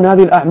فتكون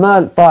هذه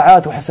الأعمال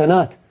طاعات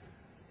وحسنات.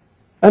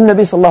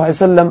 النبي صلى الله عليه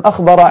وسلم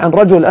أخبر عن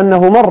رجل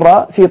أنه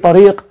مر في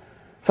طريق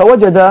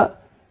فوجد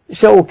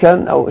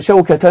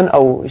شوكة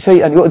أو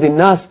شيئا يؤذي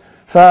الناس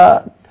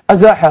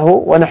فأزاحه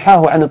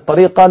ونحاه عن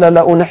الطريق. قال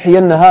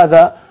لأنحين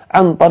هذا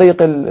عن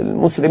طريق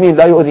المسلمين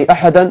لا يؤذي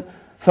أحدا،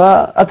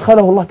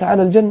 فأدخله الله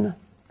تعالى الجنة.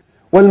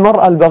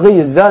 والمرأة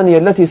البغية الزانية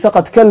التي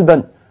سقت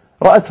كلبا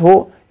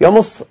رأته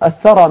يمص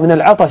الثرى من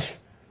العطش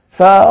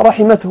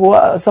فرحمته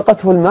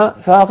وسقته الماء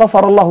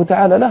فغفر الله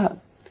تعالى لها.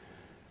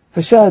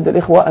 فالشاهد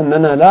الإخوة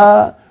أننا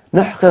لا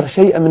نحقر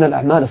شيئا من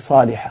الأعمال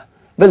الصالحة،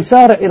 بل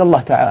سارع إلى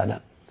الله تعالى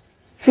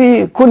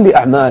في كل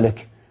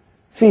أعمالك،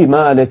 في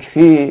مالك،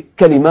 في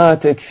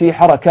كلماتك، في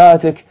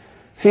حركاتك،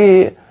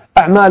 في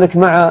أعمالك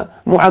مع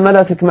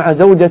معاملاتك مع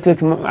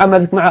زوجتك،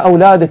 معاملتك مع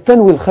أولادك،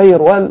 تنوي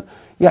الخير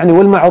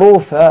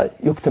والمعروف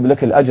فيكتب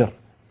لك الأجر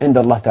عند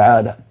الله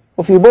تعالى.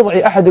 وفي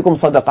بضع أحدكم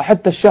صدقة.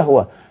 حتى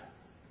الشهوة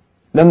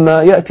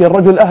لما يأتي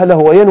الرجل أهله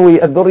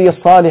وينوي الذرية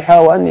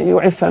الصالحة وأن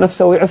يعف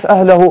نفسه ويعف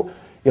أهله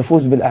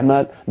يفوز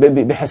بالأعمال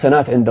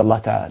بحسنات عند الله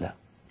تعالى.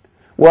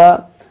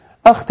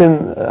 وأختم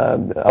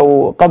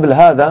أو قبل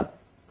هذا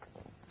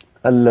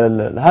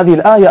هذه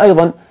الآية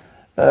أيضا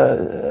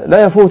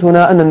لا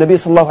يفوتنا أن النبي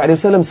صلى الله عليه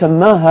وسلم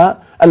سماها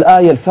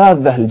الآية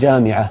الفاذة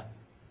الجامعة،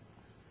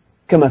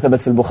 كما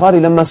ثبت في البخاري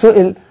لما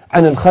سئل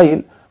عن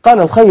الخيل قال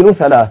الخيل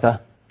 3،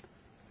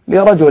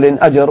 لرجل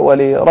أجر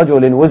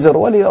ولرجل وزر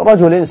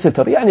ولرجل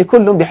ستر، يعني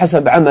كل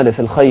بحسب عمله في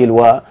الخيل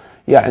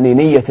ويعني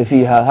نيته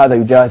فيها، هذا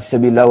يجاهد في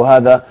سبيل الله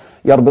وهذا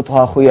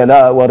يربطها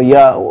خيلاء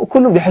ورياء،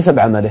 وكل بحسب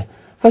عمله.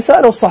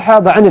 فسألوا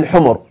الصحابة عن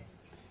الحمر،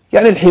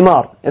 يعني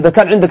الحمار، إذا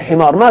كان عندك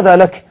حمار ماذا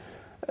لك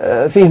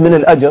فيه من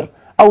الأجر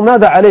أو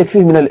ماذا عليك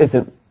فيه من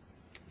الإثم؟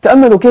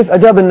 تأملوا كيف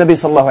أجاب النبي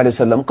صلى الله عليه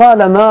وسلم.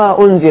 قال ما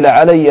أنزل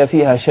علي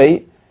فيها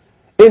شيء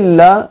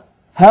إلا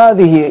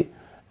هذه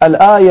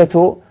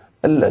الآية،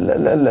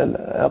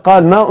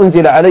 قال ما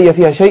أنزل علي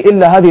فيها شيء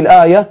إلا هذه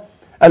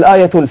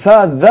الآية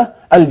الفاذة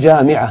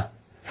الجامعة،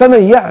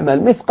 فمن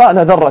يعمل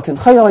مثقال ذرة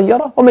خيرا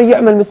يره ومن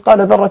يعمل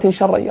مثقال ذرة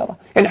شرا يره.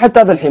 يعني حتى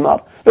هذا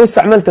الحمار لو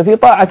استعملت في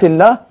طاعة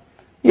الله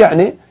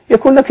يعني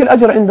يكون لك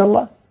الأجر عند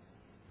الله،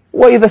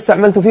 وإذا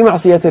استعملت في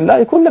معصية الله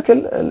يكون لك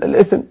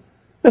الإثم.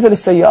 مثل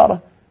السيارة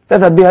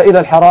تذهب بها إلى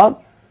الحرام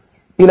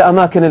إلى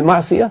أماكن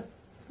المعصية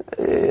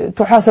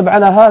تحاسب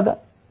على هذا،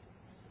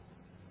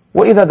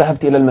 وإذا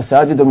ذهبت إلى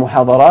المساجد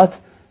والمحاضرات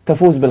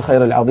تفوز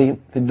بالخير العظيم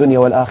في الدنيا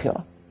والآخرة.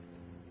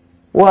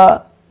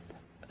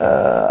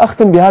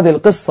 وأختم بهذه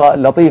القصة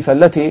اللطيفة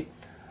التي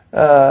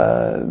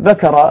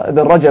ذكر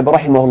ابن رجب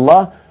رحمه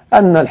الله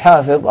أن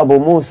الحافظ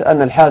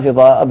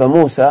أبا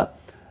موسى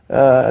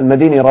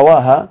المديني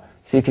رواها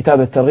في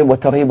كتاب الترغيب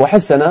والترهيب،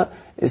 وحسن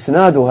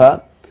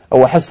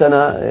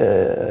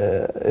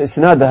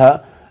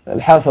إسنادها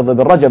الحافظ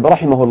ابن رجب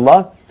رحمه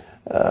الله.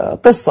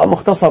 قصة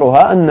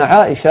مختصرها أن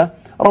عائشة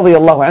رضي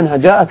الله عنها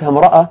جاءتها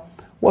امرأة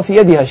وفي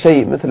يدها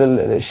شيء مثل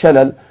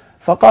الشلل،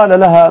 فقال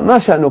لها ما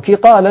شأنك؟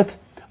 قالت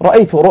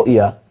رأيت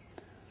رؤيا،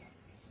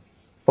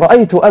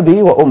 رأيت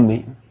أبي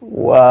وأمي،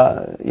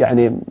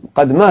 ويعني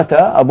قد مات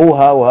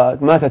أبوها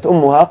وماتت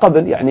أمها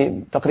قبل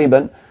يعني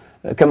تقريبا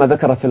كما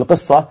ذكرت في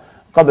القصة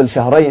قبل 2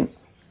 شهر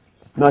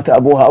مات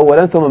أبوها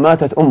أولا ثم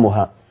ماتت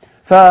أمها.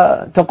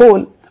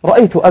 فتقول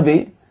رأيت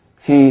أبي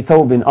في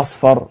ثوب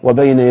أصفر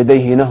وبين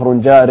يديه نهر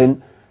جار،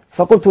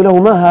 فقلت له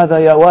ما هذا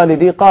يا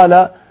والدي؟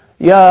 قال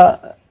يا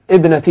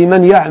ابنتي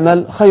من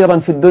يعمل خيرا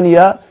في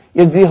الدنيا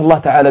يجزيه الله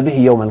تعالى به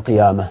يوم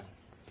القيامة.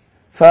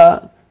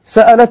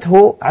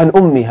 فسألته عن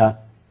أمها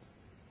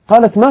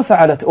قالت ما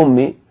فعلت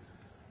أمي؟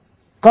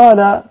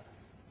 قال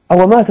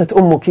أو ماتت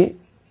أمك؟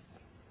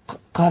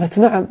 قالت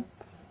نعم.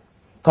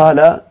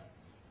 قال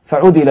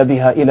فعدل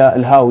بها إلى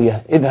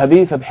الهاوية،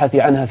 اذهبي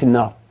فابحثي عنها في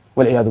النار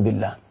والعياذ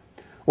بالله.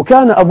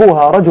 وكان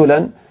أبوها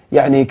رجلا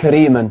يعني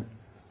كريما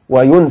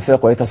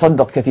وينفق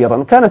ويتصدق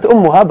كثيرا، كانت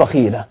أمها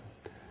بخيلة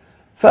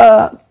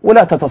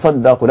ولا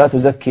تتصدق ولا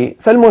تزكي.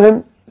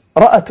 فالمهم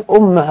رأت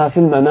أمها في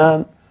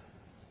المنام،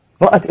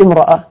 رأت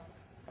امرأة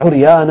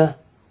عريانة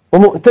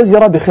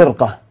ومؤتزرة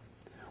بخرقة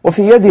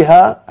وفي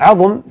يدها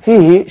عظم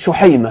فيه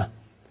شحيمة،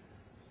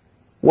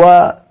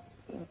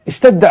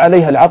 واشتد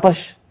عليها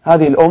العطش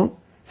هذه الأم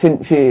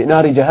في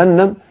نار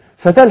جهنم،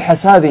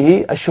 فتلحس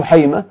هذه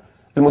الشحيمة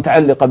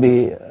المتعلقة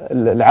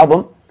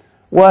بالعظم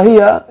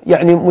وهي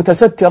يعني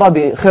متسترة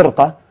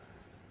بخرقة،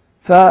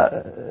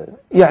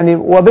 يعني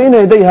وبين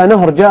يديها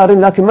نهر جار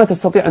لكن ما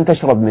تستطيع أن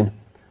تشرب منه.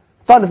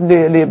 قالت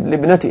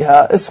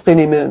لابنتها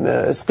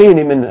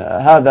اسقيني من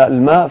هذا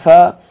الماء،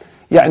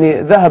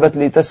 فيعني ذهبت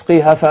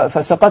لتسقيها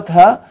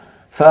فسقتها،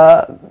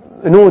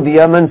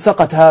 فنودي من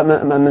سقت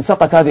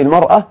هذه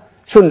المرأة،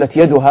 شلت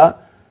يدها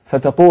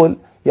فتقول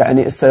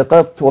يعني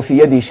استيقظت وفي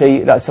يدي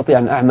شيء لا أستطيع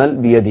أن أعمل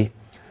بيدي.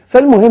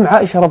 فالمهم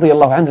عائشة رضي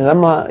الله عنها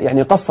لما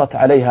يعني قصت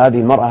عليها هذه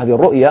المرأة هذه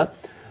الرؤيا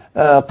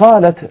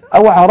قالت: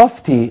 أو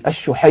عرفت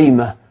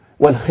الشحيمة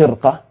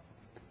والخرقة؟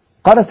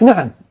 قالت: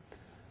 نعم،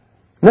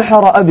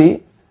 نحر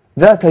أبي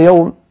ذات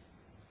يوم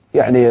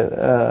يعني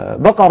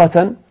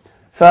بقرة،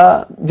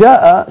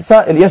 فجاء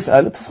سائل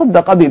يسأل،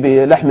 تصدق أبي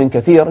بلحم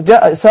كثير،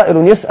 جاء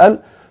سائل يسأل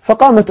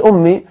فقامت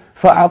أمي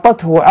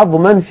فأعطته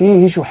عظما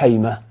فيه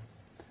شحيمة،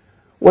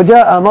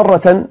 وجاء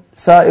مرة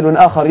سائل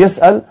آخر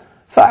يسأل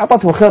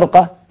فأعطته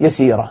خرقة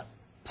يسيرة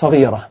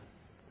صغيرة،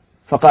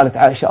 فقالت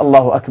عائشة: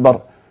 الله أكبر،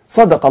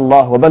 صدق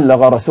الله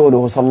وبلغ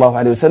رسوله صلى الله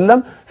عليه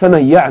وسلم،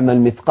 فمن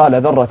يعمل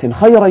مثقال ذرة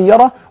خيرا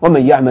يره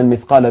ومن يعمل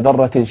مثقال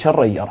ذرة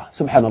شرا يره.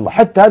 سبحان الله،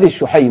 حتى هذه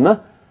الشحيمة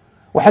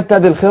وحتى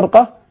هذه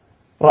الخرقة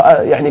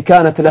يعني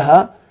كانت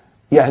لها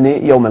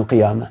يعني يوم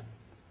القيامة.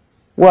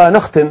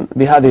 ونختم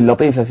بهذه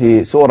اللطيفة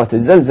في سورة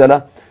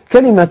الزلزلة.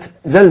 كلمة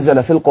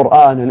زلزلة في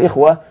القرآن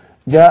الإخوة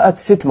جاءت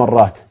 6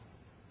 مرات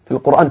في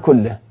القرآن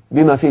كله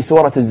بما في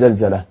سورة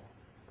الزلزلة،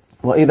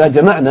 وإذا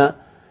جمعنا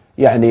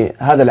يعني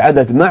هذا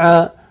العدد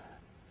مع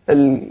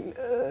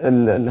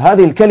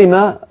هذه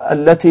الكلمة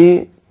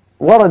التي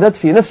وردت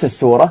في نفس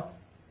السورة،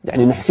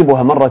 يعني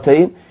نحسبها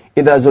مرتين.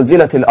 إذا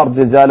زلزلت الأرض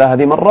زلزالها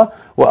هذه مرة،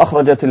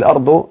 وأخرجت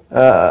الأرض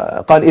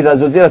قال إذا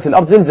زلزلت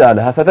الأرض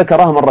زلزالها،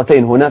 فذكرها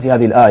مرتين هنا في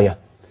هذه الآية.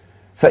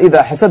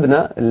 فإذا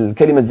حسبنا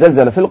كلمة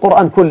زلزلة في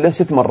القرآن كله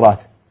 6 مرات،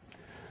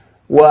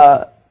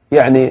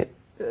 ويعني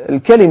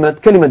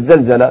كلمة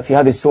زلزلة في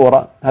هذه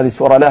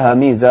السورة لها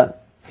ميزة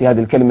في هذه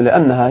الكلمة،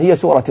 لأنها هي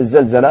سورة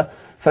الزلزلة،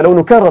 فلو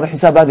نكرر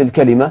حساب هذه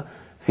الكلمة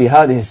في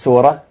هذه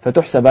السورة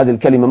فتحسب هذه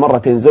الكلمة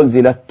مرتين،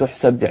 زلزلت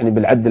تحسب يعني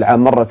بالعد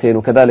العام مرتين،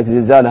 وكذلك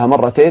زلزالها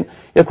مرتين،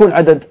 يكون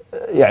عدد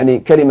يعني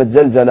كلمة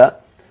زلزلة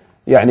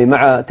يعني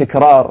مع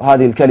تكرار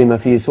هذه الكلمة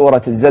في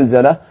سورة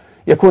الزلزلة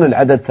يكون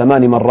العدد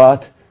 8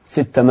 مرات،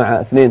 6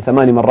 مع 2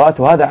 8 مرات،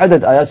 وهذا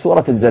عدد آيات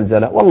سورة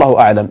الزلزلة. والله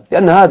أعلم،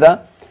 لأن هذا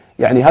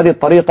يعني هذه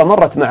الطريقة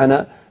مرت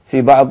معنا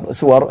في بعض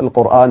سور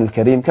القرآن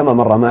الكريم كما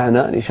مر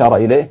معنا الإشارة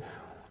إليه.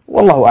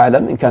 والله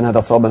أعلم، إن كان هذا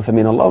صوابا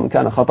فمن الله، وإن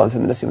كان خطأ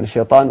فمن نفسي من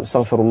الشيطان،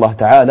 واستغفر الله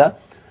تعالى.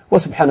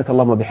 وسبحانك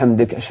اللهم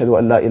بحمدك، أشهد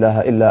أن لا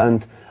إله إلا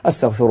أنت،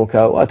 أستغفرك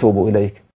وأتوب إليك.